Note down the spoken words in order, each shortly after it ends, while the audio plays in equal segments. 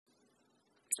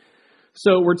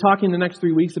So we're talking the next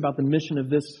 3 weeks about the mission of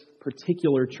this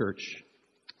particular church,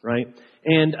 right?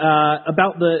 And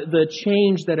about the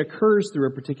change that occurs through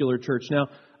a particular church. Now,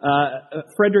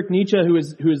 Friedrich Nietzsche, who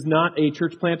is not a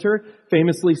church planter,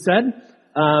 famously said,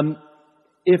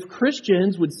 if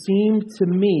Christians would seem to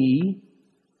me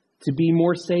to be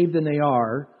more saved than they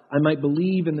are, I might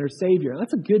believe in their Savior.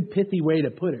 That's a good, pithy way to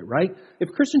put it, right? If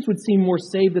Christians would seem more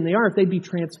saved than they are, if they'd be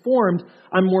transformed,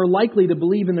 I'm more likely to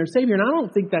believe in their Savior. And I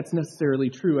don't think that's necessarily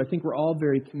true. I think we're all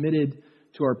very committed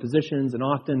to our positions, and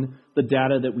often the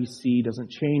data that we see doesn't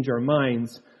change our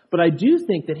minds. But I do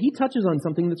think that he touches on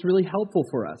something that's really helpful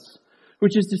for us,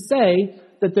 which is to say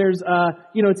that there's,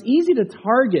 it's easy to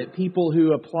target people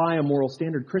who apply a moral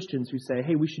standard, Christians who say,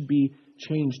 hey, we should be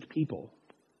changed people.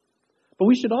 But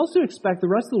we should also expect the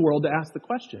rest of the world to ask the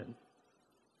question,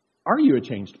 are you a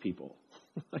changed people?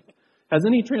 Has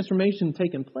any transformation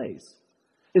taken place?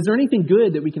 Is there anything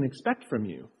good that we can expect from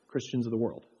you, Christians of the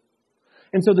world?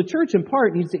 And so the church, in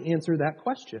part, needs to answer that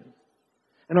question.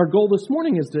 And our goal this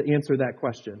morning is to answer that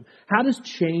question. How does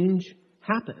change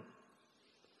happen?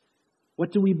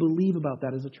 What do we believe about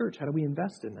that as a church? How do we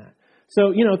invest in that?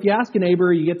 So, if you ask a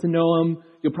neighbor, you get to know them,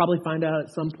 you'll probably find out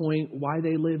at some point why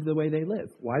they live the way they live,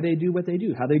 why they do what they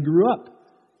do, how they grew up,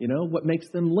 what makes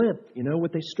them limp,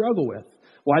 what they struggle with,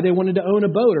 why they wanted to own a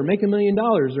boat or make $1 million.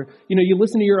 Or, you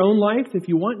listen to your own life if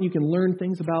you want, you can learn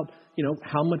things about,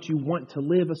 how much you want to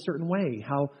live a certain way,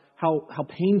 how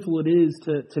painful it is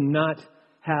to not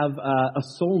have a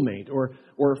soulmate or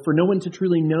for no one to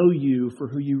truly know you for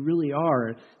who you really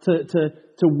are,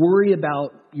 to worry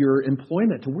about your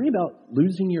employment, to worry about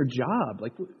losing your job,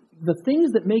 like the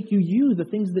things that make you you, the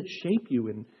things that shape you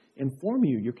and inform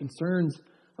you, your concerns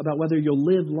about whether you'll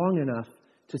live long enough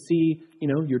to see,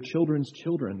 your children's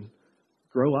children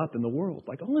grow up in the world.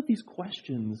 Like all of these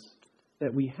questions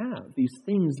that we have, these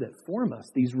things that form us,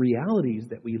 these realities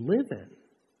that we live in.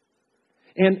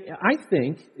 And I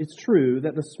think it's true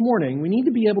that this morning we need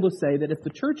to be able to say that if the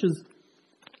church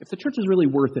is really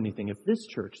worth anything, if this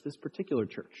church, this particular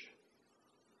church,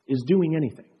 is doing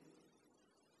anything,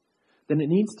 then it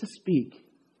needs to speak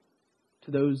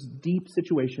to those deep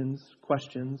situations,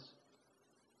 questions,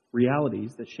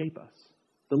 realities that shape us,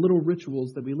 the little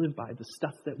rituals that we live by, the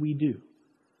stuff that we do.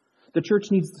 The church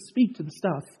needs to speak to the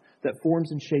stuff that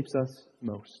forms and shapes us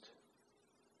most.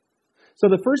 So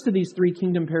the first of these three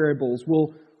kingdom parables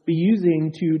we'll be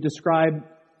using to describe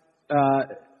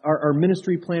our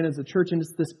ministry plan as a church, and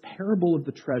it's this parable of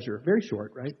the treasure. Very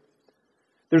short, right?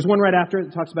 There's one right after it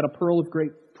that talks about a pearl of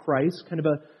great price, kind of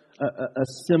a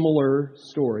similar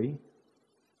story.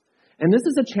 And this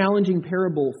is a challenging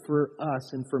parable for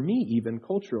us and for me even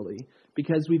culturally,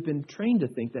 because we've been trained to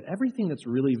think that everything that's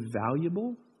really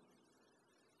valuable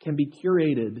can be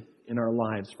curated in our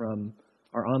lives, from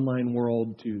our online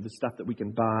world to the stuff that we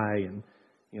can buy and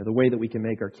the way that we can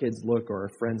make our kids look or our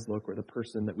friends look or the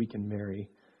person that we can marry.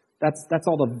 That's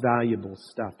all the valuable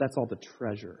stuff. That's all the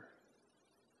treasure,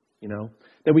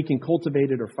 that we can cultivate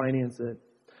it or finance it.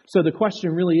 So the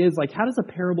question really is, how does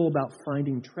a parable about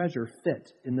finding treasure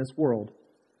fit in this world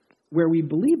where we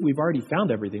believe we've already found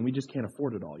everything, we just can't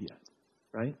afford it all yet,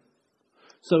 right?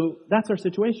 So that's our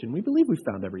situation. We believe we've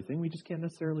found everything, we just can't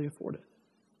necessarily afford it.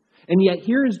 And yet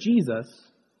here is Jesus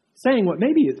saying what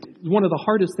maybe is one of the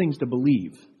hardest things to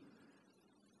believe,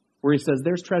 where he says,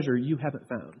 there's treasure you haven't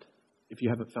found if you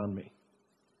haven't found me.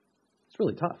 It's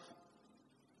really tough.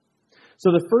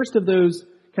 So the first of those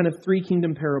kind of three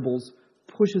kingdom parables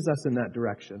pushes us in that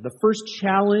direction. The first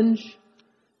challenge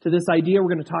to this idea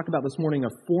we're going to talk about this morning, a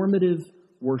formative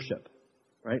worship,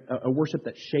 right? A worship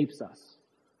that shapes us,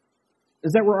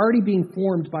 is that we're already being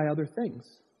formed by other things.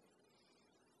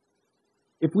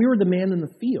 If we were the man in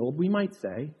the field, we might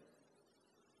say,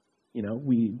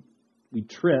 we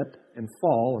trip and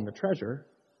fall on the treasure.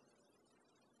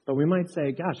 But we might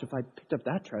say, gosh, if I picked up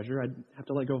that treasure, I'd have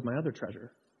to let go of my other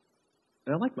treasure.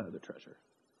 And I like my other treasure.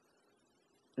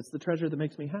 It's the treasure that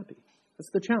makes me happy. That's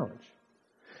the challenge.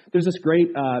 There's this great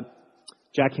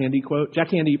Jack Handey quote. Jack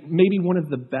Handey, maybe one of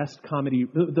the best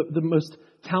the most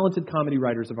talented comedy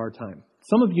writers of our time.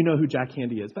 Some of you know who Jack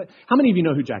Handey is, but how many of you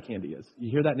know who Jack Handey is?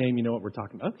 You hear that name, you know what we're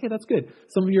talking about. Okay, that's good.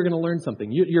 Some of you are going to learn something.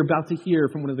 You're about to hear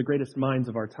from one of the greatest minds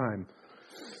of our time.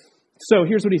 So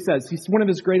here's what he says. He's one of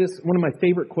my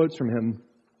favorite quotes from him.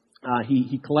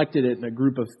 He collected it in a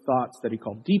group of thoughts that he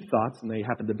called Deep Thoughts, and they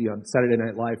happened to be on Saturday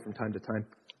Night Live from time to time.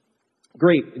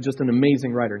 Great, just an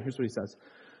amazing writer. And here's what he says.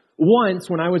 Once,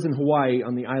 when I was in Hawaii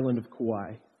on the island of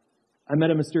Kauai, I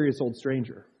met a mysterious old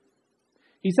stranger.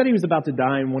 He said he was about to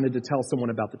die and wanted to tell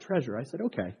someone about the treasure. I said,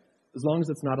 okay, as long as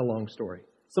it's not a long story.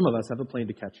 Some of us have a plane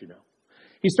to catch,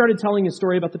 He started telling his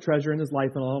story about the treasure in his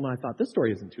life and all, and I thought, this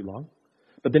story isn't too long.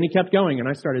 But then he kept going, and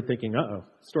I started thinking, the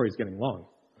story's getting long.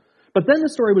 But then the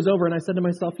story was over, and I said to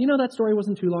myself, that story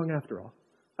wasn't too long after all.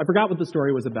 I forgot what the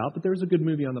story was about, but there was a good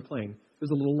movie on the plane. It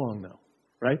was a little long, though,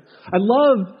 right? I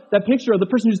love that picture of the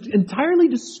person who's entirely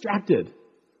distracted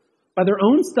by their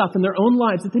own stuff and their own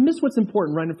lives, that they miss what's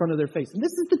important right in front of their face. And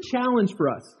this is the challenge for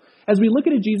us as we look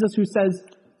at a Jesus who says,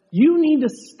 you need to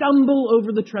stumble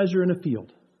over the treasure in a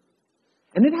field.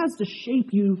 And it has to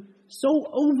shape you so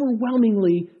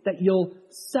overwhelmingly that you'll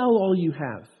sell all you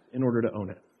have in order to own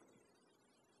it.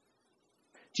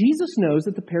 Jesus knows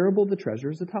that the parable of the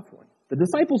treasure is a tough one. The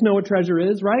disciples know what treasure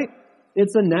is, right?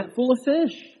 It's a net full of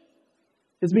fish.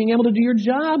 It's being able to do your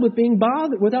job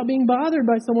without being bothered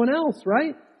by someone else,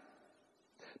 right?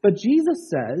 But Jesus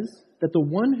says that the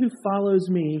one who follows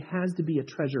me has to be a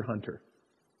treasure hunter.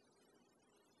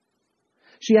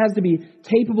 She has to be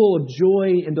capable of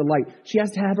joy and delight. She has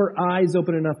to have her eyes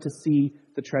open enough to see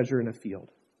the treasure in a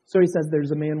field. So he says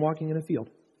there's a man walking in a field.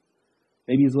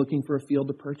 Maybe he's looking for a field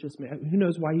to purchase. Who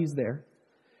knows why he's there?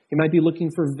 He might be looking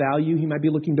for value. He might be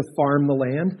looking to farm the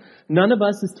land. None of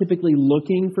us is typically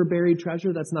looking for buried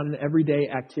treasure. That's not an everyday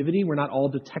activity. We're not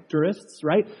all detectorists,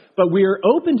 right? But we're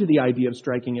open to the idea of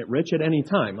striking it rich at any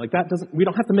time. We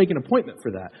don't have to make an appointment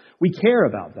for that. We care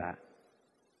about that.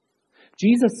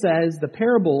 Jesus says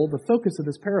the focus of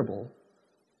this parable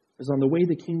is on the way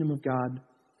the kingdom of God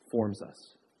forms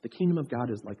us. The kingdom of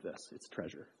God is like this. It's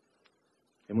treasure.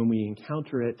 And when we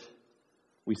encounter it,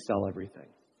 we sell everything.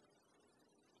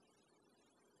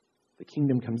 The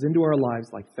kingdom comes into our lives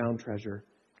like found treasure,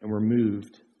 and we're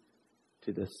moved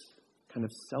to this kind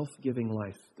of self-giving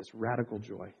life, this radical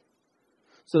joy.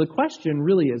 So the question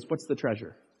really is, what's the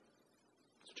treasure?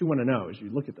 That's what you want to know as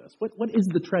you look at this. What is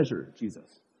the treasure, Jesus?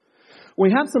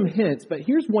 We have some hints, but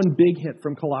here's one big hint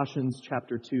from Colossians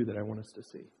chapter 2 that I want us to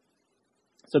see.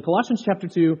 So Colossians chapter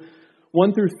 2,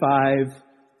 1 through 5,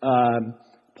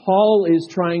 Paul is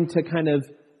trying to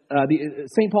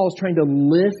St. Paul is trying to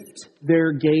lift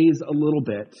their gaze a little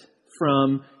bit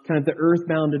from kind of the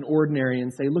earthbound and ordinary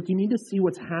and say, look, you need to see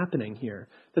what's happening here,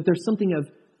 that there's something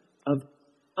of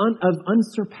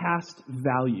unsurpassed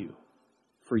value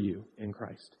for you in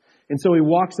Christ. And so he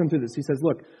walks them through this. He says,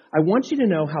 look, I want you to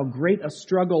know how great a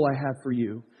struggle I have for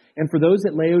you and for those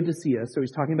at Laodicea. So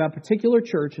he's talking about a particular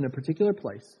church in a particular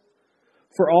place.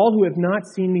 For all who have not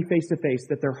seen me face to face,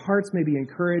 that their hearts may be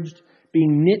encouraged,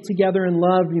 being knit together in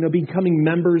love, becoming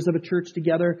members of a church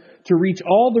together, to reach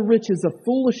all the riches of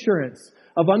full assurance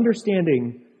of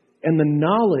understanding and the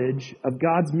knowledge of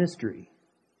God's mystery,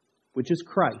 which is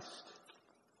Christ,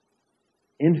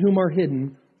 in whom are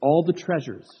hidden all the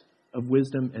treasures of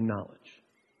wisdom and knowledge.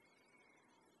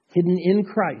 Hidden in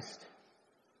Christ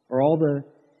are all the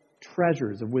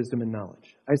treasures of wisdom and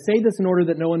knowledge. I say this in order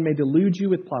that no one may delude you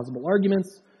with plausible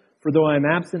arguments, for though I am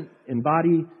absent in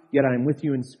body, yet I am with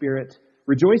you in spirit,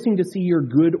 rejoicing to see your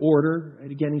good order.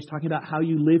 Right? Again, he's talking about how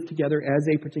you live together as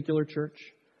a particular church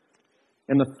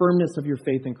and the firmness of your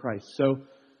faith in Christ. So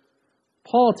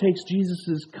Paul takes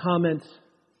Jesus' comment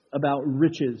about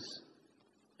riches,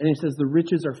 and he says the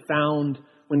riches are found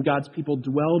when God's people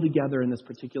dwell together in this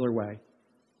particular way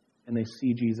and they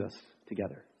see Jesus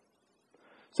together.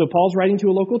 So Paul's writing to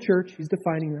a local church. He's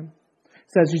defining them.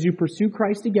 It says, as you pursue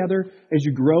Christ together, as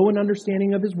you grow in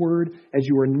understanding of his word, as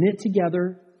you are knit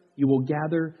together, you will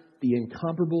gather the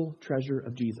incomparable treasure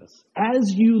of Jesus. As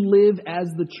you live as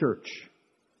the church,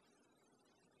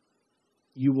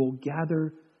 you will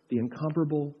gather the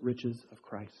incomparable riches of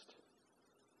Christ.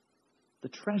 The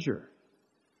treasure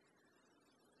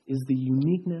is the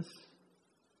uniqueness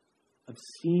of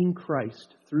seeing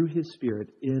Christ through his Spirit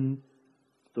in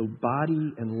the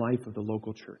body and life of the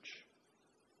local church.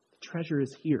 The treasure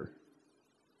is here.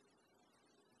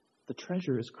 The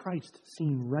treasure is Christ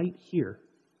seen right here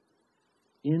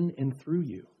in and through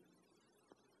you.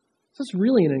 This is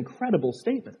really an incredible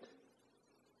statement.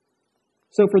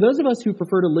 So for those of us who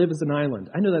prefer to live as an island,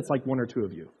 I know that's like one or two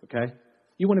of you, okay?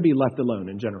 You want to be left alone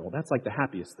in general. That's like the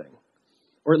happiest thing.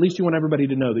 Or at least you want everybody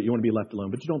to know that you want to be left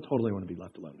alone, but you don't totally want to be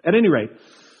left alone. At any rate,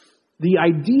 the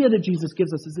idea that Jesus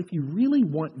gives us is if you really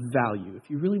want value, if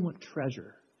you really want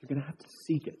treasure, you're going to have to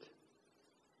seek it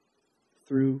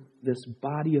through this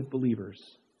body of believers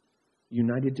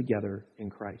united together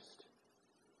in Christ.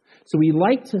 So we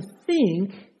like to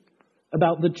think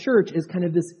about the church as kind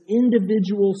of this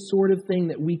individual sort of thing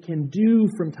that we can do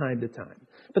from time to time.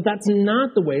 But that's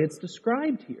not the way it's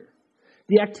described here.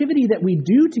 The activity that we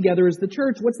do together as the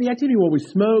church, what's the activity? Well, we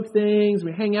smoke things,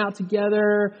 we hang out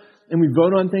together, and we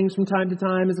vote on things from time to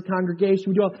time as a congregation.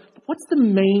 We do all. What's the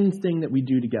main thing that we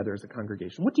do together as a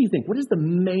congregation? What do you think? What is the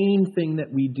main thing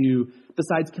that we do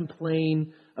besides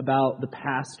complain about the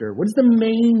pastor? What is the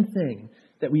main thing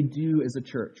that we do as a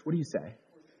church? What do you say?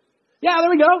 Yeah, there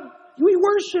we go. We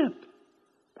worship.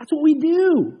 That's what we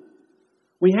do.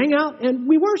 We hang out and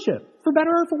we worship, for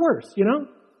better or for worse,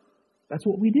 That's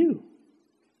what we do.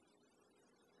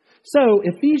 So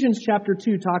Ephesians chapter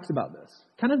 2 talks about this.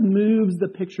 Kind of moves the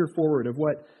picture forward of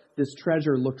what this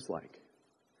treasure looks like.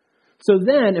 So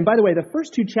then, and by the way, the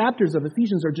first 2 chapters of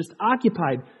Ephesians are just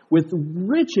occupied with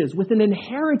riches, with an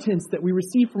inheritance that we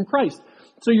receive from Christ.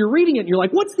 So you're reading it and you're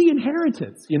like, what's the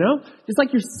inheritance? It's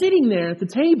like you're sitting there at the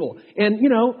table and,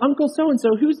 Uncle so-and-so,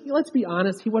 let's be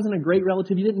honest, he wasn't a great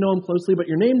relative. You didn't know him closely, but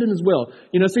you're named in his will.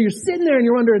 So you're sitting there and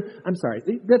you're wondering, I'm sorry,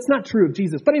 that's not true of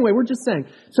Jesus. But anyway, we're just saying.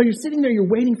 So you're sitting there, you're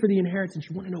waiting for the inheritance.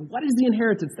 You want to know, what is the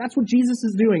inheritance? That's what Jesus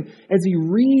is doing as he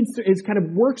reads, as kind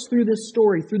of works through this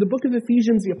story. Through the book of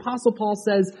Ephesians, the Apostle Paul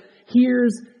says,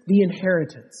 here's the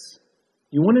inheritance.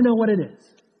 You want to know what it is?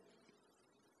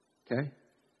 Okay?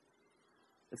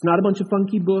 It's not a bunch of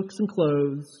funky books and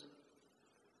clothes.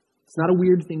 It's not a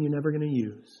weird thing you're never going to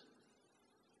use.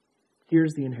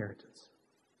 Here's the inheritance.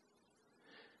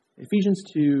 Ephesians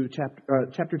 2,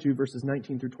 chapter 2, verses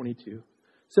 19 through 22.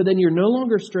 So then you're no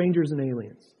longer strangers and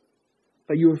aliens,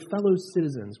 but you are fellow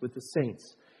citizens with the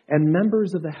saints and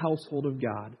members of the household of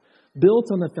God, built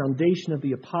on the foundation of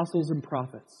the apostles and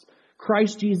prophets,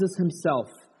 Christ Jesus himself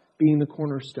being the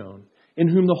cornerstone, in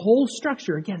whom the whole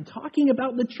structure, again, talking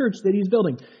about the church that he's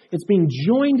building, it's being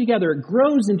joined together. It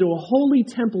grows into a holy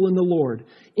temple in the Lord.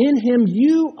 In him,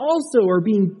 you also are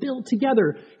being built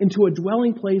together into a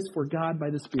dwelling place for God by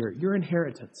the Spirit. Your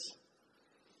inheritance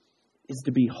is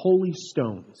to be holy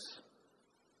stones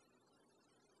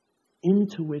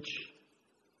into which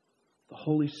the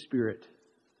Holy Spirit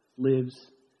lives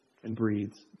and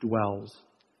breathes, dwells,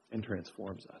 and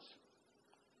transforms us.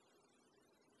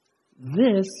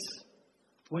 This,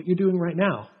 what you're doing right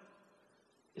now,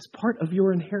 is part of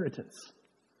your inheritance.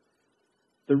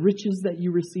 The riches that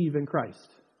you receive in Christ.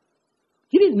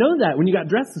 You didn't know that when you got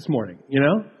dressed this morning,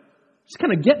 Just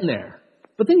kind of getting there.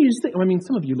 But then you just think,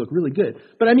 some of you look really good.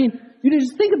 But you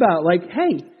just think about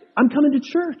hey, I'm coming to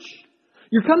church.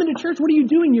 You're coming to church. What are you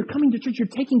doing? You're coming to church. You're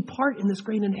taking part in this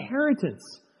great inheritance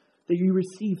that you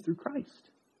receive through Christ.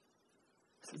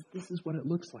 This is what it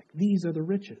looks like. These are the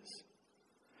riches.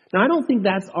 Now, I don't think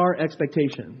that's our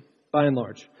expectation, by and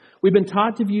large. We've been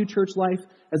taught to view church life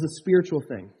as a spiritual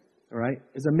thing, all right?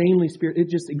 As a mainly spirit. It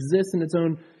just exists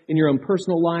in your own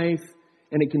personal life,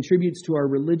 and it contributes to our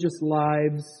religious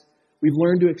lives. We've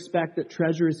learned to expect that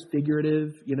treasure is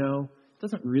figurative,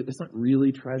 It's not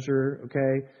really treasure,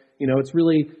 okay? It's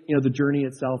really, the journey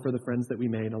itself or the friends that we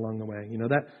made along the way.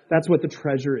 That's what the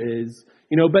treasure is.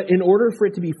 But in order for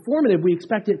it to be formative, we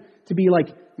expect it to be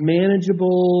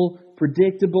manageable,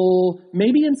 predictable,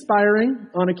 maybe inspiring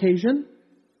on occasion,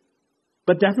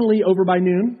 but definitely over by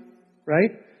noon,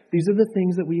 right? These are the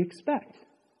things that we expect.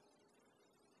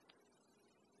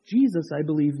 Jesus, I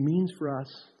believe, means for us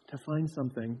to find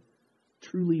something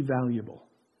truly valuable.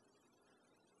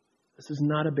 This is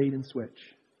not a bait and switch.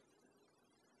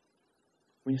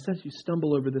 When he says you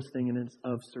stumble over this thing and it's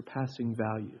of surpassing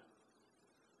value,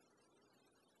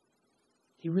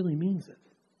 he really means it.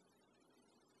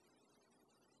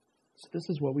 So this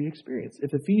is what we experience.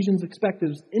 If Ephesians expect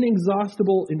this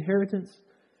inexhaustible inheritance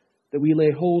that we lay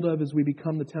hold of as we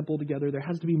become the temple together, there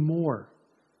has to be more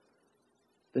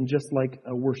than just like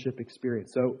a worship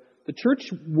experience. So the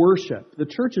church's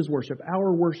worship,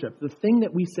 our worship, the thing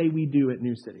that we say we do at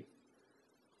New City,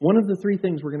 one of the 3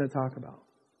 things we're going to talk about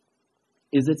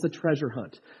is it's a treasure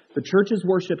hunt. The church's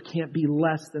worship can't be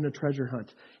less than a treasure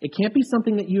hunt. It can't be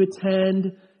something that you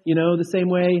attend, the same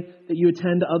way that you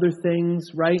attend other things,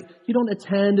 right? You don't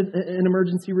attend an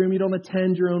emergency room. You don't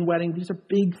attend your own wedding. These are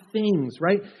big things,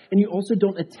 right? And you also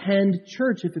don't attend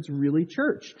church if it's really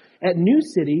church. At New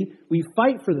City, we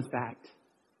fight for the fact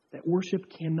that worship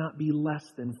cannot be less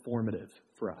than formative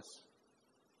for us.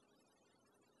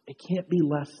 It can't be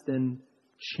less than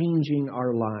changing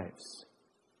our lives.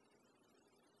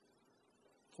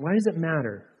 Why does it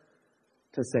matter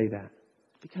to say that?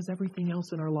 Because everything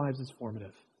else in our lives is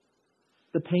formative.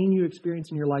 The pain you experience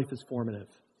in your life is formative.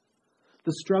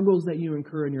 The struggles that you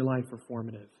incur in your life are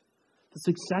formative. The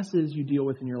successes you deal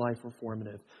with in your life are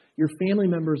formative. Your family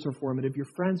members are formative. Your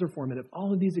friends are formative.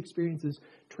 All of these experiences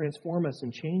transform us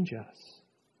and change us.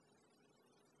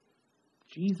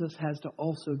 Jesus has to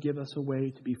also give us a way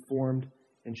to be formed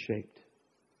and shaped.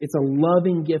 It's a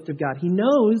loving gift of God. He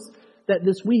knows that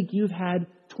this week you've had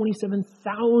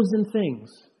 27,000 things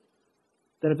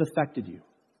that have affected you,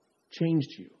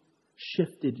 changed you,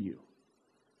 shifted you,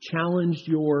 challenged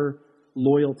your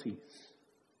loyalties.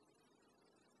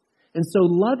 And so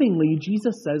lovingly,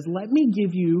 Jesus says, let me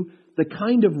give you the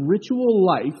kind of ritual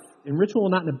life, and ritual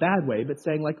not in a bad way, but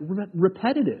saying like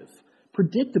repetitive,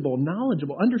 predictable,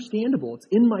 knowledgeable, understandable. It's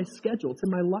in my schedule. It's in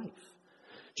my life.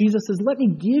 Jesus says, let me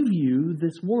give you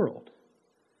this world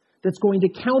that's going to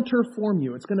counterform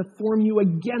you. It's going to form you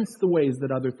against the ways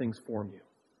that other things form you.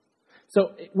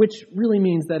 So, which really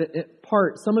means that at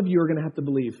part, some of you are going to have to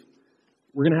believe,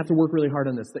 we're going to have to work really hard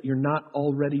on this, that you're not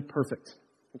already perfect.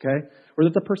 Okay? Or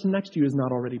that the person next to you is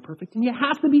not already perfect. And you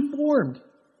have to be formed.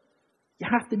 You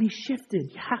have to be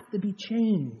shifted. You have to be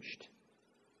changed.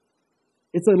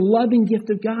 It's a loving gift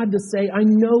of God to say, I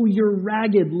know you're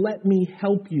ragged. Let me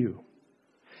help you.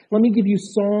 Let me give you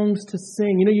songs to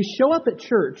sing. You know, you show up at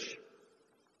church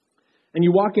and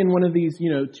you walk in one of these,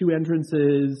 two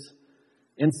entrances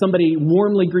and somebody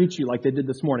warmly greets you like they did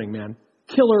this morning, man.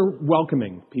 Killer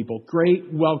welcoming, people.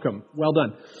 Great welcome. Well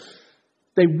done.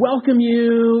 They welcome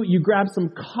you, you grab some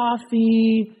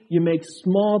coffee, you make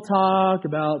small talk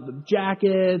about the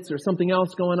jackets or something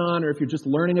else going on, or if you're just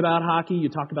learning about hockey, you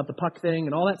talk about the puck thing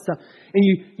and all that stuff. And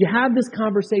you have this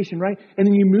conversation, right? And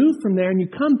then you move from there and you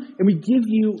come and we give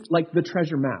you like the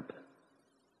treasure map.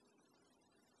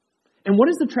 And what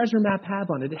does the treasure map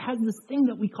have on it? It has this thing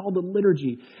that we call the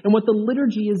liturgy. And what the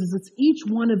liturgy is it's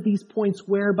each one of these points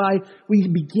whereby we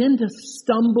begin to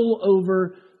stumble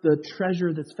over the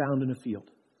treasure that's found in a field.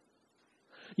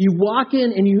 You walk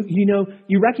in and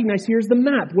you recognize, here's the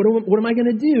map. What am I going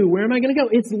to do? Where am I going to go?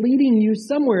 It's leading you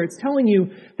somewhere. It's telling you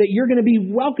that you're going to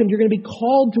be welcomed. You're going to be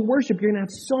called to worship. You're going to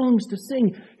have songs to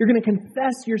sing. You're going to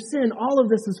confess your sin. All of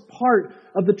this is part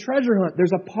of the treasure hunt.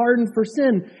 There's a pardon for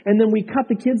sin. And then we cut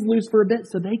the kids loose for a bit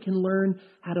so they can learn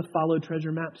how to follow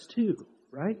treasure maps too,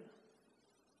 right?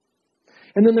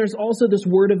 And then there's also this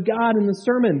word of God in the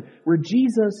sermon where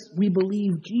we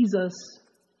believe Jesus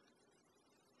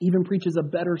even preaches a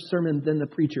better sermon than the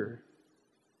preacher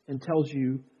and tells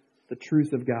you the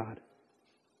truth of God.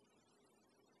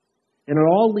 And it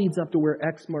all leads up to where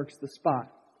X marks the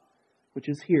spot, which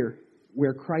is here,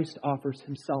 where Christ offers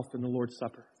himself in the Lord's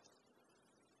Supper.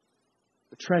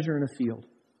 The treasure in a field.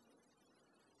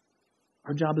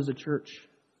 Our job as a church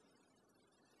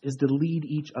is to lead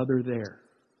each other there.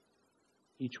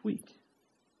 Each week.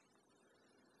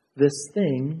 This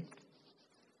thing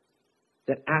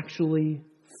that actually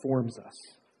forms us.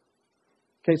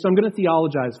 Okay, so I'm going to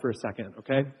theologize for a second,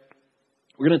 okay?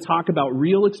 We're going to talk about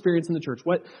real experience in the church.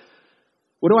 What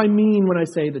do I mean when I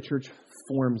say the church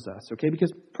forms us, okay?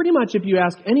 Because pretty much if you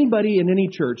ask anybody in any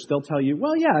church, they'll tell you,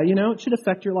 well, yeah, it should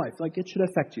affect your life. Like, it should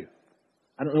affect you.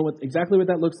 I don't know exactly what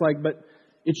that looks like, but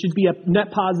it should be a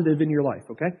net positive in your life,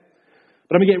 okay?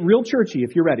 But I'm going to get real churchy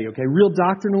if you're ready, okay? Real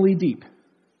doctrinally deep.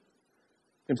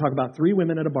 I'm going to talk about 3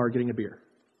 women at a bar getting a beer.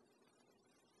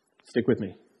 Stick with me,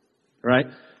 all right?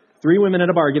 3 women at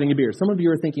a bar getting a beer. Some of you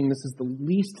are thinking this is the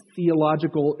least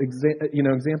theological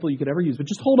example you could ever use, but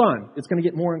just hold on. It's going to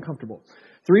get more uncomfortable.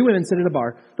 3 women sit at a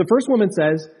bar. The first woman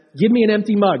says, give me an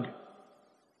empty mug.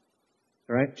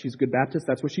 All right? She's a good Baptist.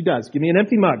 That's what she does. Give me an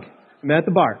empty mug. I'm at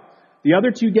the bar. The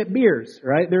other 2 get beers,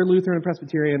 right? They're Lutheran and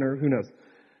Presbyterian or who knows.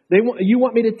 You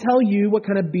want me to tell you what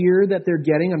kind of beer that they're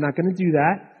getting. I'm not going to do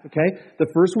that. Okay. The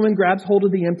first woman grabs hold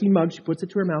of the empty mug. She puts it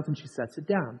to her mouth and she sets it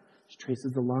down. She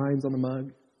traces the lines on the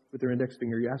mug with her index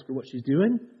finger. You ask her what she's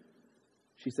doing.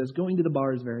 She says, going to the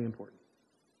bar is very important.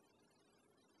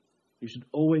 You should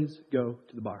always go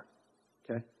to the bar.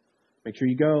 Okay. Make sure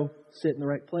you go, sit in the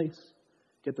right place,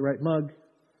 get the right mug,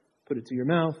 put it to your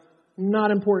mouth.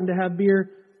 Not important to have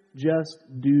beer. Just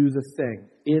do the thing.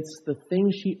 It's the thing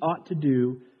she ought to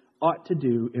do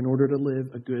in order to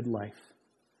live a good life.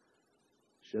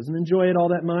 She doesn't enjoy it all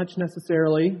that much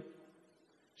necessarily.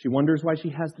 She wonders why she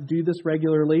has to do this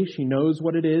regularly. She knows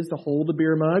what it is to hold a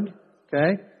beer mug.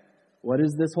 Okay? What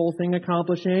is this whole thing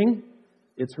accomplishing?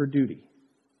 It's her duty.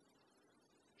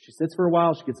 She sits for a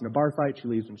while. She gets in a bar fight. She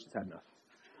leaves when she's had enough.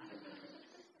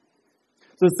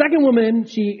 So the second woman,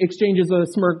 she exchanges a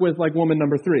smirk with like woman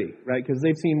number 3, right? Because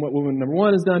they've seen what woman number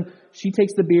 1 has done. She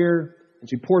takes the beer and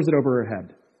she pours it over her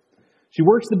head. She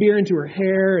works the beer into her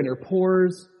hair and her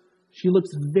pores. She looks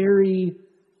very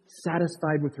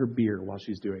satisfied with her beer while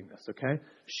she's doing this, okay?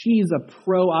 She's a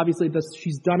pro, obviously.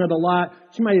 She's done it a lot.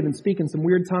 She might even speak in some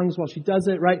weird tongues while she does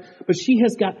it, right? But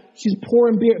she's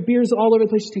pouring beers all over the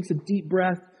place. She takes a deep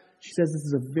breath. She says, this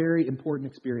is a very important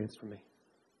experience for me.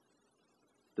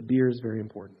 The beer is very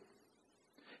important.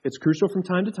 It's crucial from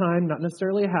time to time, not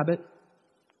necessarily a habit,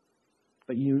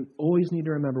 but you always need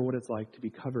to remember what it's like to be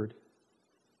covered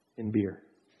in beer.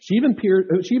 She even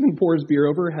pours beer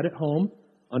over her head at home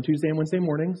on Tuesday and Wednesday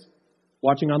mornings,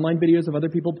 watching online videos of other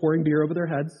people pouring beer over their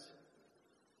heads.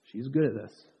 She's good at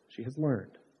this. She has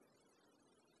learned.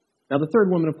 Now, the third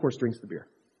woman, of course, drinks the beer.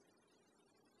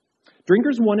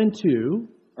 Drinkers 1 and 2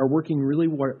 are working really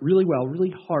well,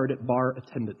 really hard at bar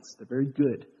attendance. They're very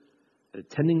good at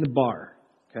attending the bar,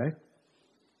 okay?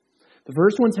 The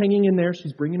first one's hanging in there.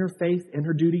 She's bringing her faith and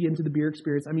her duty into the beer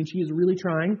experience. I mean, she is really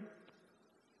trying.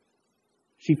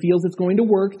 She feels it's going to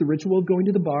work, the ritual of going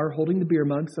to the bar, holding the beer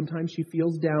mug. Sometimes she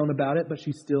feels down about it, but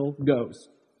she still goes.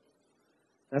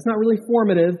 That's not really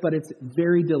formative, but it's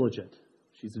very diligent.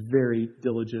 She's a very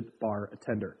diligent bar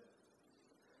attender.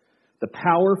 The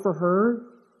power for her,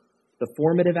 the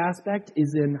formative aspect,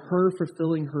 is in her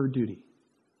fulfilling her duty,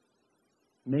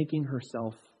 making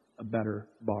herself a better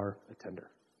bar attender.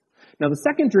 Now, the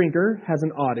second drinker has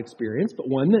an odd experience, but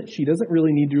one that she doesn't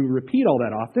really need to repeat all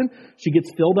that often. She gets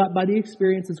filled up by the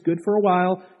experience. It's good for a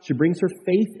while. She brings her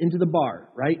faith into the bar,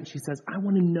 right? And she says, I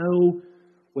want to know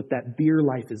what that beer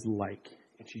life is like.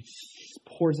 And she just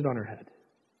pours it on her head.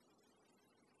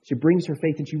 She brings her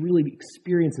faith and she really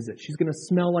experiences it. She's going to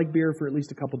smell like beer for at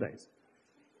least a couple days.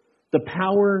 The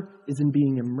power is in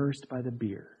being immersed by the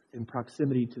beer, in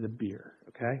proximity to the beer,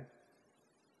 okay?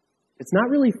 It's not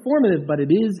really formative, but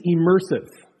it is immersive.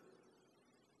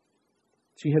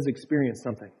 She has experienced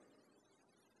something.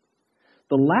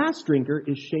 The last drinker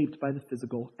is shaped by the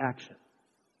physical action,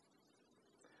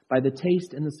 by the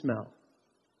taste and the smell.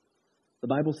 The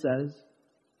Bible says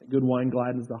that good wine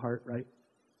gladdens the heart, right?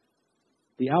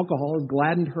 The alcohol has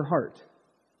gladdened her heart.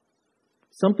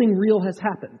 Something real has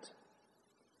happened.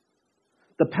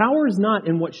 The power is not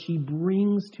in what she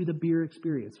brings to the beer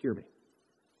experience, hear me,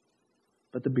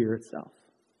 but the beer itself.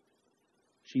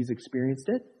 She's experienced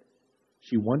it.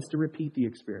 She wants to repeat the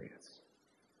experience.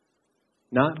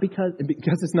 Not because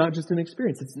it's not just an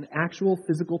experience, it's an actual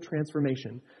physical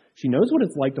transformation. She knows what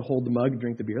it's like to hold the mug and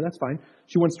drink the beer, that's fine.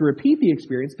 She wants to repeat the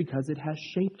experience because it has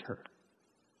shaped her.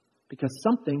 Because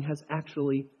something has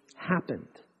actually happened.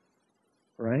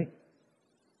 Right?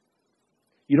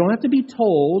 You don't have to be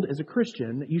told as a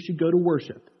Christian that you should go to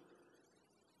worship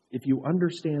if you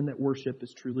understand that worship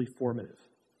is truly formative.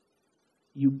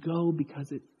 You go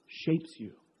because it shapes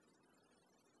you.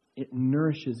 It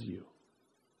nourishes you.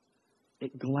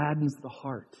 It gladdens the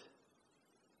heart.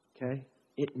 Okay?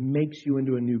 It makes you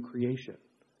into a new creation.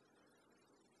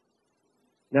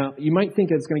 Now, you might think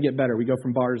it's going to get better. We go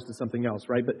from bars to something else,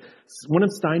 right? But one of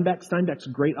Steinbeck's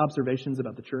great observations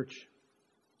about the church,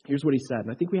 here's what he said,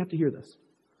 and I think we have to hear this.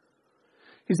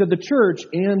 He said, the church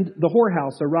and the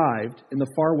whorehouse arrived in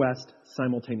the far west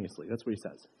simultaneously. That's what he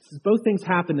says. He says both things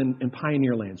happened in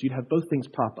pioneer lands. You'd have both things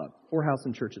pop up, whorehouse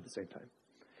and church at the same time.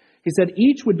 He said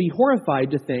each would be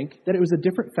horrified to think that it was a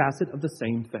different facet of the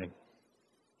same thing.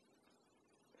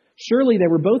 Surely they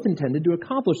were both intended to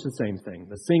accomplish the same thing.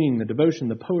 The singing, the devotion,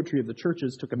 the poetry of the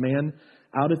churches took a man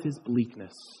out of his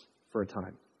bleakness for a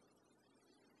time.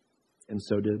 And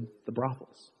so did the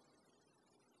brothels.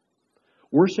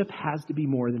 Worship has to be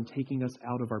more than taking us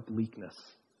out of our bleakness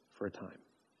for a time.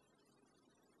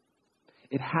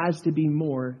 It has to be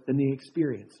more than the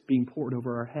experience being poured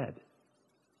over our head.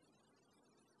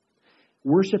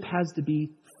 Worship has to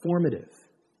be formative.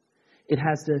 It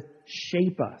has to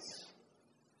shape us.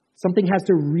 Something has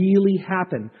to really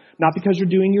happen. Not because you're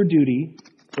doing your duty,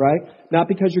 right? Not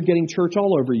because you're getting church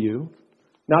all over you.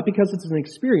 Not because it's an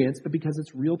experience, but because it's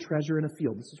real treasure in a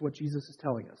field. This is what Jesus is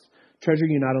telling us. Treasure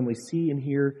you not only see and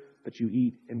hear, but you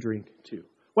eat and drink too.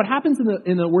 What happens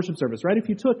in the worship service, right? If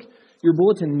you took your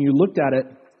bulletin and you looked at it,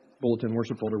 bulletin,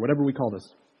 worship folder, whatever we call this,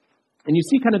 and you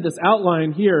see kind of this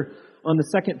outline here on the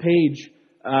second page,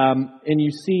 and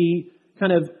you see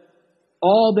kind of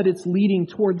all that it's leading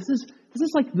toward. This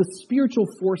is like the spiritual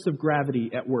force of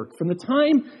gravity at work. From the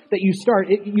time that you start,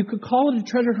 you could call it a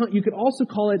treasure hunt. You could also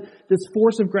call it this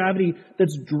force of gravity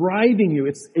that's driving you.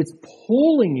 It's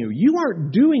pulling you. You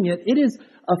aren't doing it. It is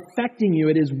affecting you.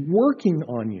 It is working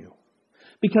on you.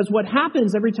 Because what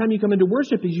happens every time you come into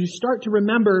worship is you start to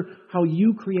remember how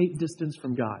you create distance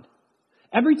from God.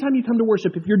 Every time you come to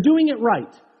worship, if you're doing it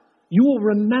right, you will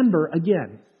remember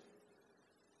again.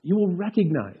 You will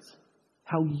recognize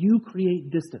how you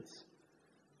create distance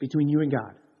between you and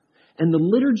God. And the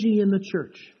liturgy in the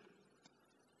church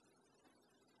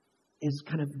is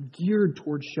kind of geared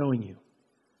towards showing you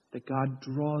that God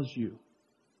draws you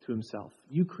to himself.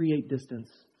 You create distance.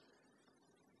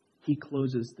 He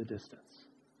closes the distance.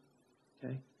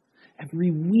 Okay?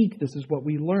 Every week, this is what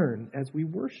we learn as we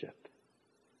worship.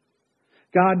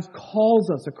 God calls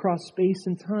us across space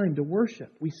and time to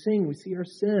worship. We sing, we see our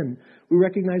sin, we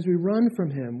recognize we run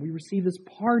from Him, we receive His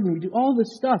pardon, we do all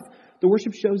this stuff. The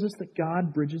worship shows us that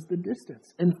God bridges the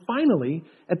distance. And finally,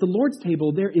 at the Lord's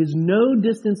table, there is no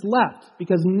distance left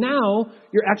because now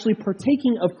you're actually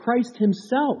partaking of Christ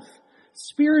Himself.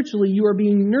 Spiritually, you are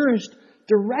being nourished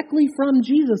directly from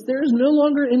Jesus. There is no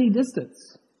longer any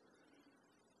distance.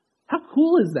 How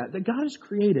cool is that? That God has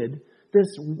created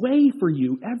this way for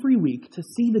you every week to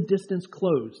see the distance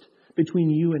closed between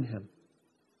you and Him.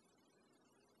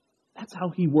 That's how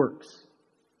He works.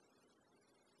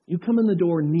 You come in the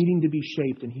door needing to be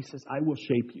shaped, and He says, I will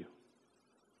shape you.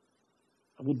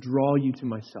 I will draw you to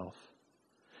myself.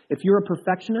 If you're a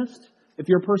perfectionist, if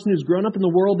you're a person who's grown up in the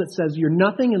world that says you're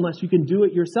nothing unless you can do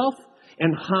it yourself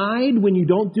and hide when you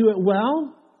don't do it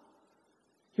well,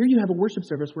 here you have a worship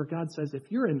service where God says, if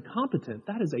you're incompetent,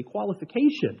 that is a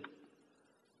qualification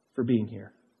for being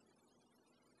here.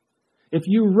 If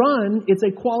you run, it's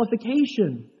a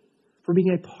qualification for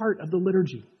being a part of the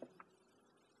liturgy.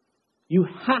 You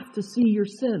have to see your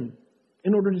sin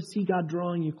in order to see God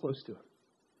drawing you close to Him.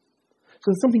 So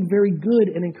there's something very good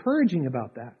and encouraging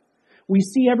about that. We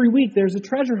see every week there's a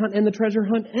treasure hunt, and the treasure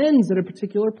hunt ends at a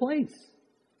particular place.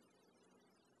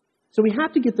 So we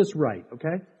have to get this right,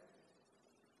 okay?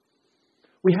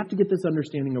 We have to get this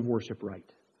understanding of worship right.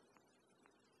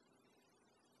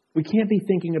 We can't be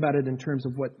thinking about it in terms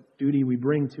of what duty we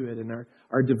bring to it and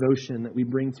our devotion that we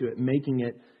bring to it, making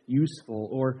it useful,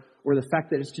 or the fact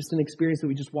that it's just an experience that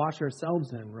we just wash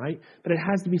ourselves in, right? But it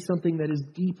has to be something that is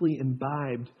deeply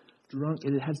imbibed, drunk,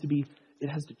 and it has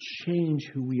to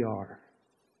change who we are.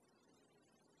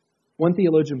 One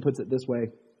theologian puts it this way.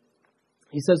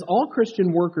 He says, all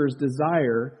Christian workers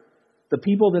desire the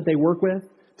people that they work with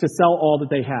to sell all that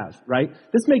they have, right?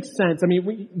 This makes sense. I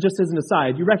mean, just as an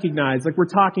aside, you recognize, like we're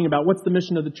talking about what's the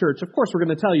mission of the church. Of course, we're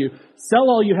going to tell you, sell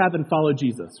all you have and follow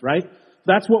Jesus, right?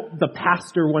 That's what the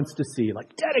pastor wants to see,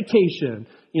 like dedication,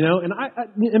 and I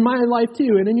in my life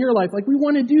too, and in your life, like we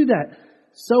want to do that.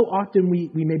 So often we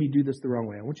maybe do this the wrong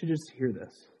way. I want you to just hear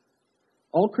this.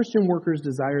 All Christian workers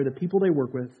desire the people they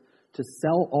work with to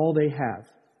sell all they have,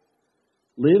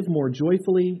 live more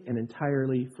joyfully and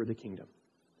entirely for the kingdom.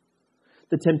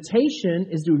 The temptation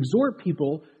is to exhort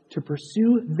people to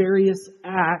pursue various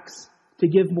acts, to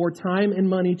give more time and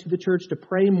money to the church, to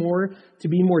pray more, to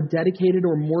be more dedicated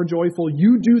or more joyful.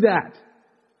 You do that.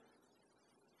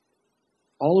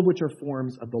 All of which are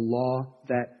forms of the law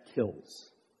that kills.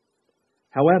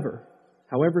 However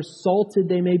salted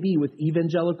they may be with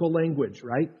evangelical language,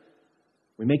 right?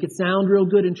 We make it sound real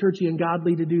good and churchy and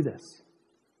godly to do this.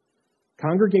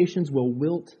 Congregations will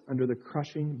wilt under the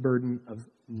crushing burden of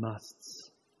musts.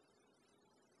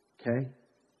 Okay?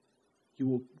 You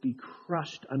will be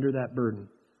crushed under that burden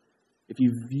if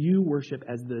you view worship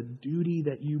as the duty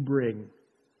that you bring,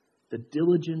 the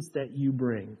diligence that you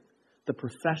bring, the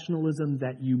professionalism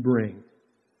that you bring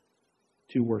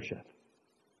to worship.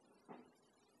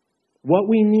 What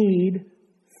we need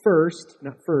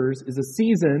is a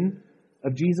season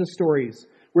of Jesus stories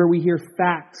where we hear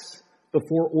facts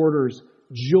before orders,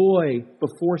 joy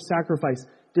before sacrifice,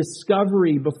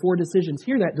 discovery before decisions.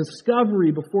 Hear that.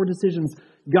 Discovery before decisions.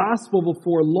 Gospel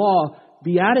before law.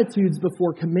 Beatitudes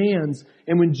before commands.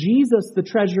 And when Jesus, the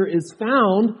treasure, is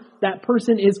found, that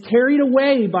person is carried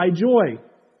away by joy.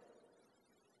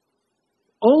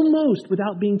 Almost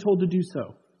without being told to do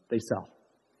so, they sell.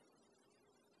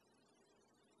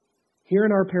 Here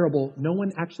in our parable, no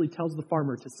one actually tells the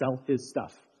farmer to sell his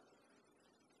stuff.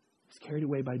 He's carried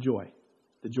away by joy.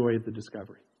 The joy of the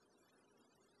discovery.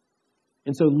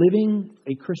 And so living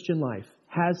a Christian life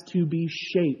has to be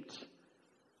shaped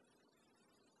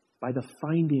by the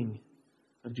finding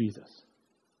of Jesus.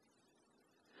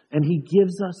 And He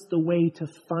gives us the way to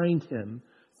find Him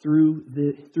through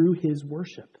His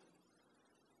worship.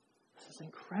 This is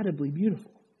incredibly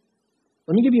beautiful.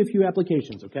 Let me give you a few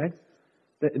applications, okay?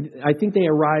 I think they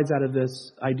arise out of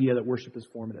this idea that worship is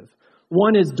formative.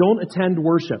 One is don't attend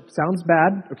worship. Sounds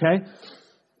bad, okay?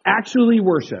 Actually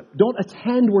worship. Don't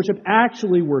attend worship,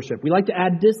 actually worship. We like to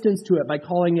add distance to it by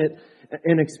calling it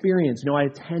an experience. No, I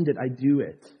attend it, I do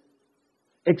it.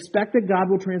 Expect that God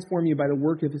will transform you by the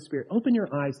work of His Spirit. Open your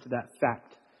eyes to that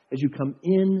fact as you come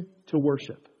in to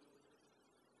worship.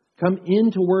 Come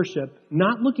into worship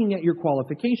not looking at your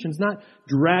qualifications, not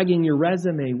dragging your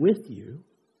resume with you.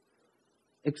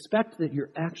 Expect that you're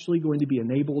actually going to be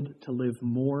enabled to live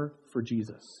more for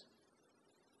Jesus.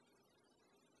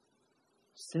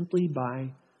 Simply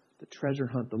by the treasure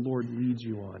hunt the Lord leads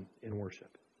you on in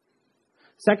worship.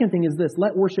 Second thing is this,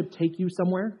 let worship take you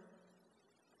somewhere.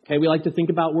 Okay, we like to think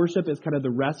about worship as kind of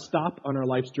the rest stop on our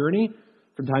life's journey.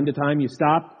 From time to time, you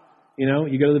stop, you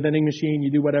go to the vending machine,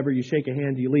 you do whatever, you shake a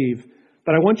hand, you leave.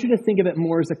 But I want you to think of it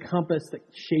more as a compass that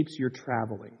shapes your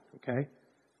traveling, okay?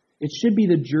 It should be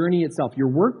the journey itself. Your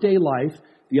workday life,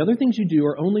 the other things you do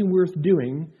are only worth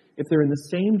doing if they're in the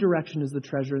same direction as the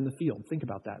treasure in the field. Think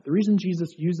about that. The reason Jesus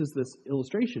uses this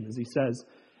illustration is he says,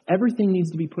 everything needs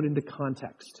to be put into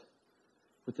context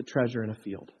with the treasure in a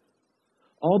field.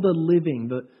 All the living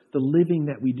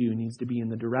that we do needs to be in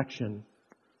the direction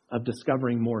of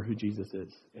discovering more who Jesus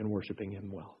is and worshiping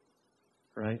him well,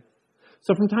 right?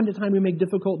 So from time to time, we make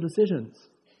difficult decisions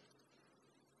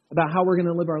about how we're going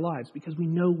to live our lives because we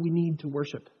know we need to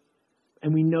worship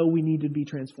and we know we need to be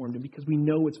transformed and because we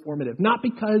know it's formative. Not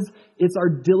because it's our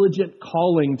diligent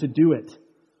calling to do it,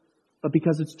 but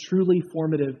because it's truly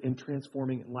formative and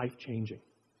transforming and life-changing.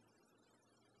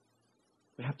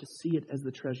 We have to see it as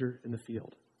the treasure in the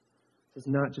field. It's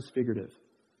not just figurative,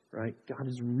 right? God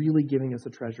is really giving us a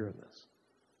treasure in this.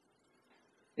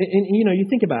 And you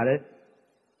think about it,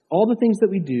 all the things that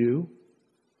we do,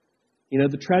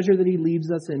 the treasure that he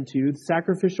leads us into,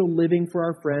 sacrificial living for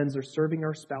our friends or serving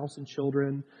our spouse and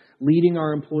children, leading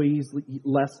our employees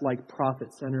less like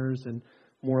profit centers and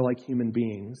more like human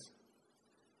beings.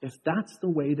 If that's the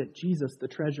way that Jesus, the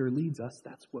treasure, leads us,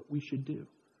 that's what we should do.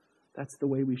 That's the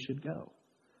way we should go.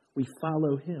 We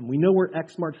follow him. We know where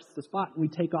X marks the spot and we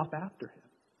take off after him.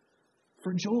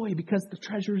 For joy, because the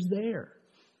treasure's there.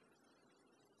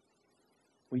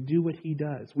 We do what he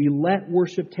does. We let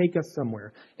worship take us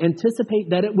somewhere.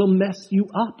 Anticipate that it will mess you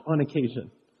up on occasion.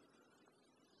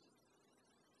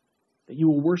 That you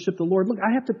will worship the Lord. Look,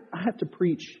 I have to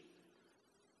preach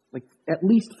like at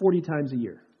least 40 times a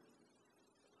year.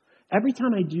 Every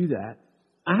time I do that,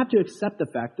 I have to accept the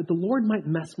fact that the Lord might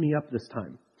mess me up this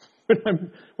time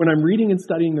when I'm reading and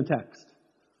studying the text.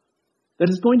 That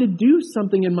is going to do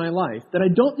something in my life that I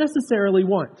don't necessarily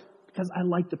want because I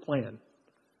like to plan.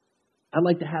 I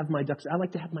like to have my ducks. I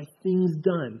like to have my things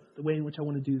done the way in which I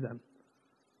want to do them.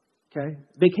 Okay?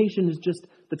 Vacation is just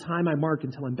the time I mark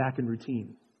until I'm back in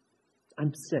routine.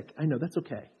 I'm sick. I know, that's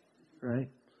okay. Right?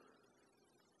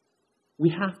 We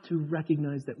have to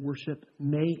recognize that worship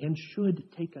may and should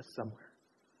take us somewhere.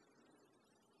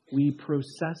 We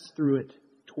process through it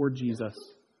toward Jesus.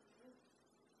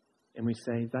 And we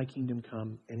say, thy kingdom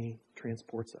come, and he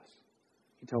transports us.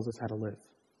 He tells us how to live.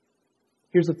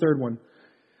 Here's the third one.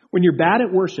 When you're bad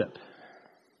at worship,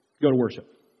 go to worship.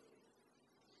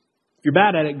 If you're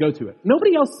bad at it, go to it.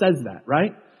 Nobody else says that,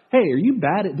 right? Hey, are you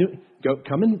bad at doing?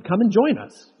 Come and join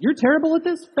us. You're terrible at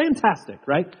this? Fantastic,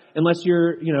 right? Unless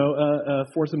you're, a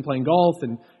foursome playing golf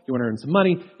and you want to earn some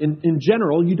money. In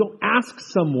general, you don't ask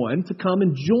someone to come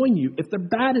and join you if they're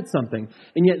bad at something.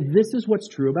 And yet this is what's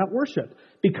true about worship.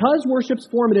 Because worship's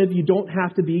formative, you don't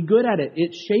have to be good at it.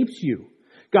 It shapes you.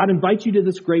 God invites you to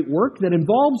this great work that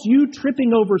involves you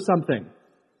tripping over something.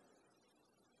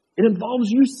 It involves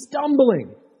you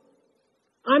stumbling.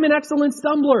 I'm an excellent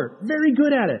stumbler. Very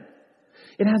good at it.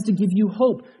 It has to give you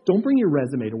hope. Don't bring your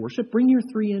resume to worship. Bring your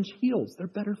 3-inch heels. They're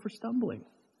better for stumbling.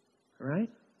 All right?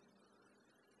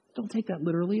 Don't take that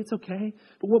literally. It's okay.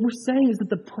 But what we're saying is that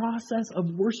the process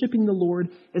of worshiping the Lord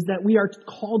is that we are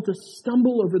called to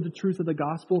stumble over the truth of the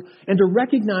gospel and to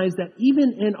recognize that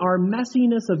even in our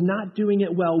messiness of not doing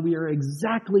it well, we are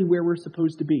exactly where we're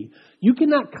supposed to be. You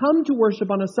cannot come to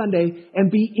worship on a Sunday and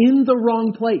be in the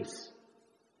wrong place.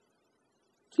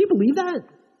 Can you believe that?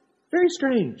 Very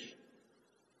strange.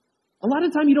 A lot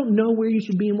of time you don't know where you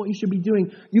should be and what you should be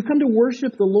doing. You come to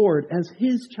worship the Lord as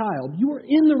his child. You are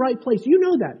in the right place. You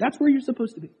know that. That's where you're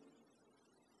supposed to be.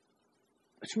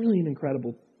 It's really an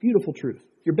incredible, beautiful truth.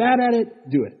 If you're bad at it,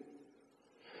 do it.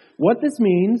 What this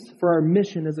means for our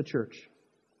mission as a church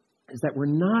is that we're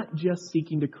not just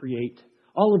seeking to create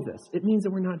all of this. It means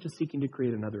that we're not just seeking to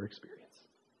create another experience.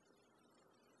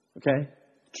 Okay?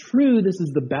 True, this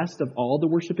is the best of all the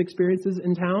worship experiences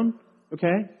in town.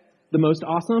 Okay? The most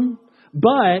awesome.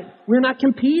 But we're not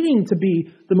competing to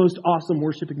be the most awesome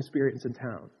worship experience in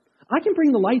town. I can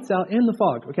bring the lights out and the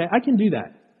fog, okay? I can do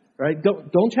that, right?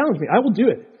 Don't challenge me. I will do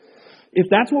it. If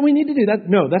that's what we need to do,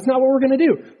 that's not what we're going to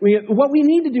do. What we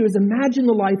need to do is imagine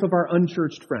the life of our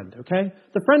unchurched friend, okay?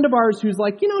 The friend of ours who's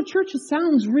like, church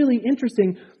sounds really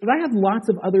interesting, but I have lots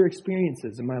of other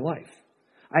experiences in my life.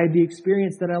 I had the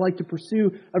experience that I like to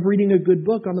pursue of reading a good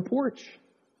book on the porch.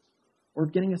 Or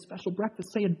getting a special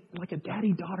breakfast, say like a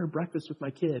daddy-daughter breakfast with my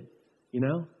kid,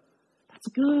 That's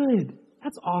good.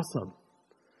 That's awesome.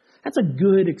 That's a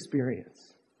good experience.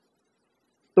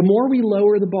 The more we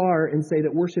lower the bar and say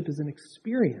that worship is an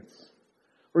experience,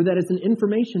 or that it's an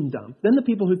information dump, then the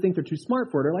people who think they're too smart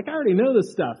for it are like, I already know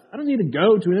this stuff. I don't need to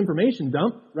go to an information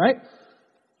dump, right?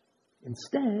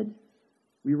 Instead,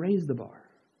 we raise the bar.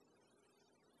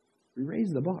 We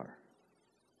raise the bar.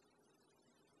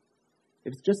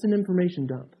 If it's just an information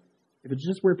dump, if it's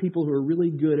just where people who are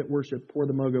really good at worship pour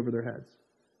the mug over their heads,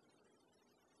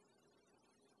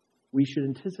 we should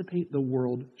anticipate the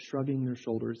world shrugging their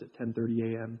shoulders at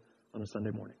 10:30 a.m. on a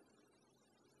Sunday morning.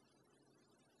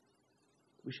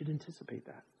 We should anticipate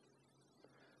that.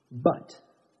 But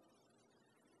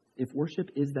if worship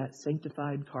is that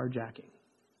sanctified carjacking,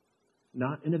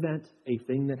 not an event, a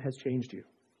thing that has changed you,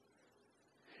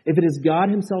 if it is God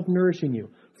himself nourishing you,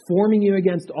 forming you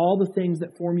against all the things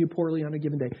that form you poorly on a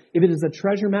given day, if it is a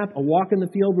treasure map, a walk in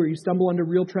the field where you stumble onto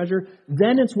real treasure,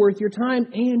 then it's worth your time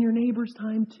and your neighbor's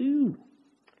time too.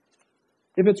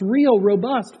 If it's real,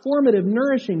 robust, formative,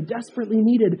 nourishing, desperately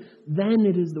needed, then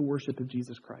it is the worship of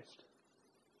Jesus Christ.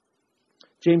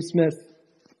 James Smith,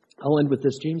 I'll end with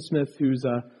this. James Smith, who's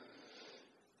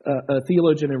a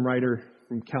theologian and writer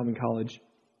from Calvin College,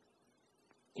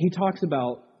 he talks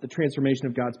about the transformation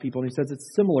of God's people, and he says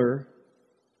it's similar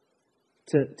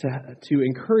to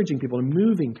encouraging people and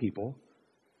moving people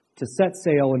to set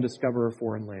sail and discover a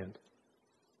foreign land.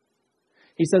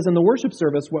 He says, in the worship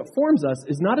service, what forms us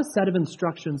is not a set of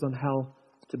instructions on how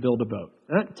to build a boat.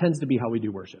 And that tends to be how we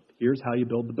do worship. Here's how you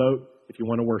build the boat if you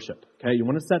want to worship. Okay, you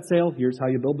want to set sail, here's how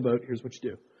you build the boat, here's what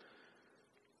you do.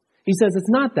 He says it's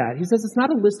not that. He says it's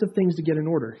not a list of things to get in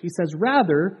order. He says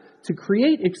rather to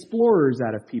create explorers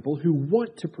out of people who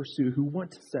want to pursue, who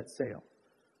want to set sail.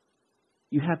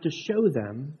 You have to show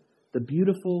them the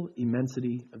beautiful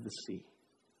immensity of the sea.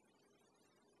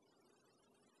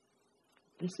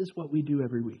 This is what we do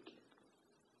every week.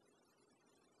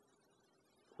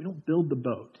 We don't build the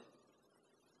boat.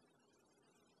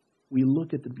 We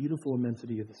look at the beautiful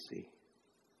immensity of the sea.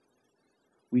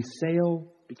 We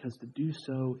sail because to do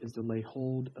so is to lay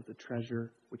hold of the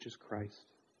treasure which is Christ.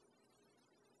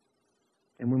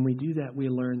 And when we do that, we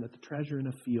learn that the treasure in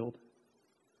a field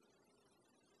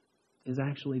is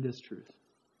actually this truth.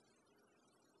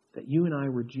 That you and I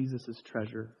were Jesus'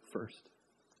 treasure first.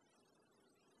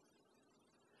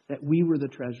 That we were the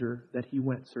treasure that he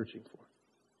went searching for.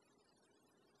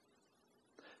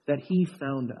 That he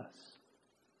found us.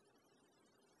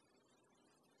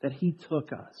 That he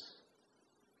took us.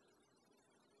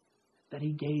 That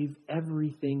he gave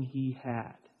everything he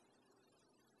had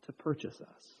to purchase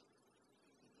us.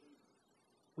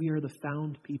 We are the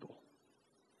found people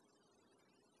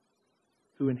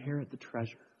who inherit the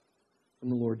treasure from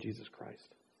the Lord Jesus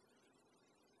Christ.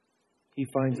 He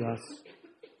finds us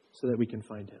so that we can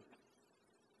find him.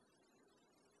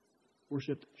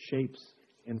 Worship shapes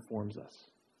and forms us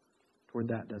toward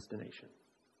that destination.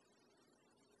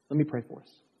 Let me pray for us.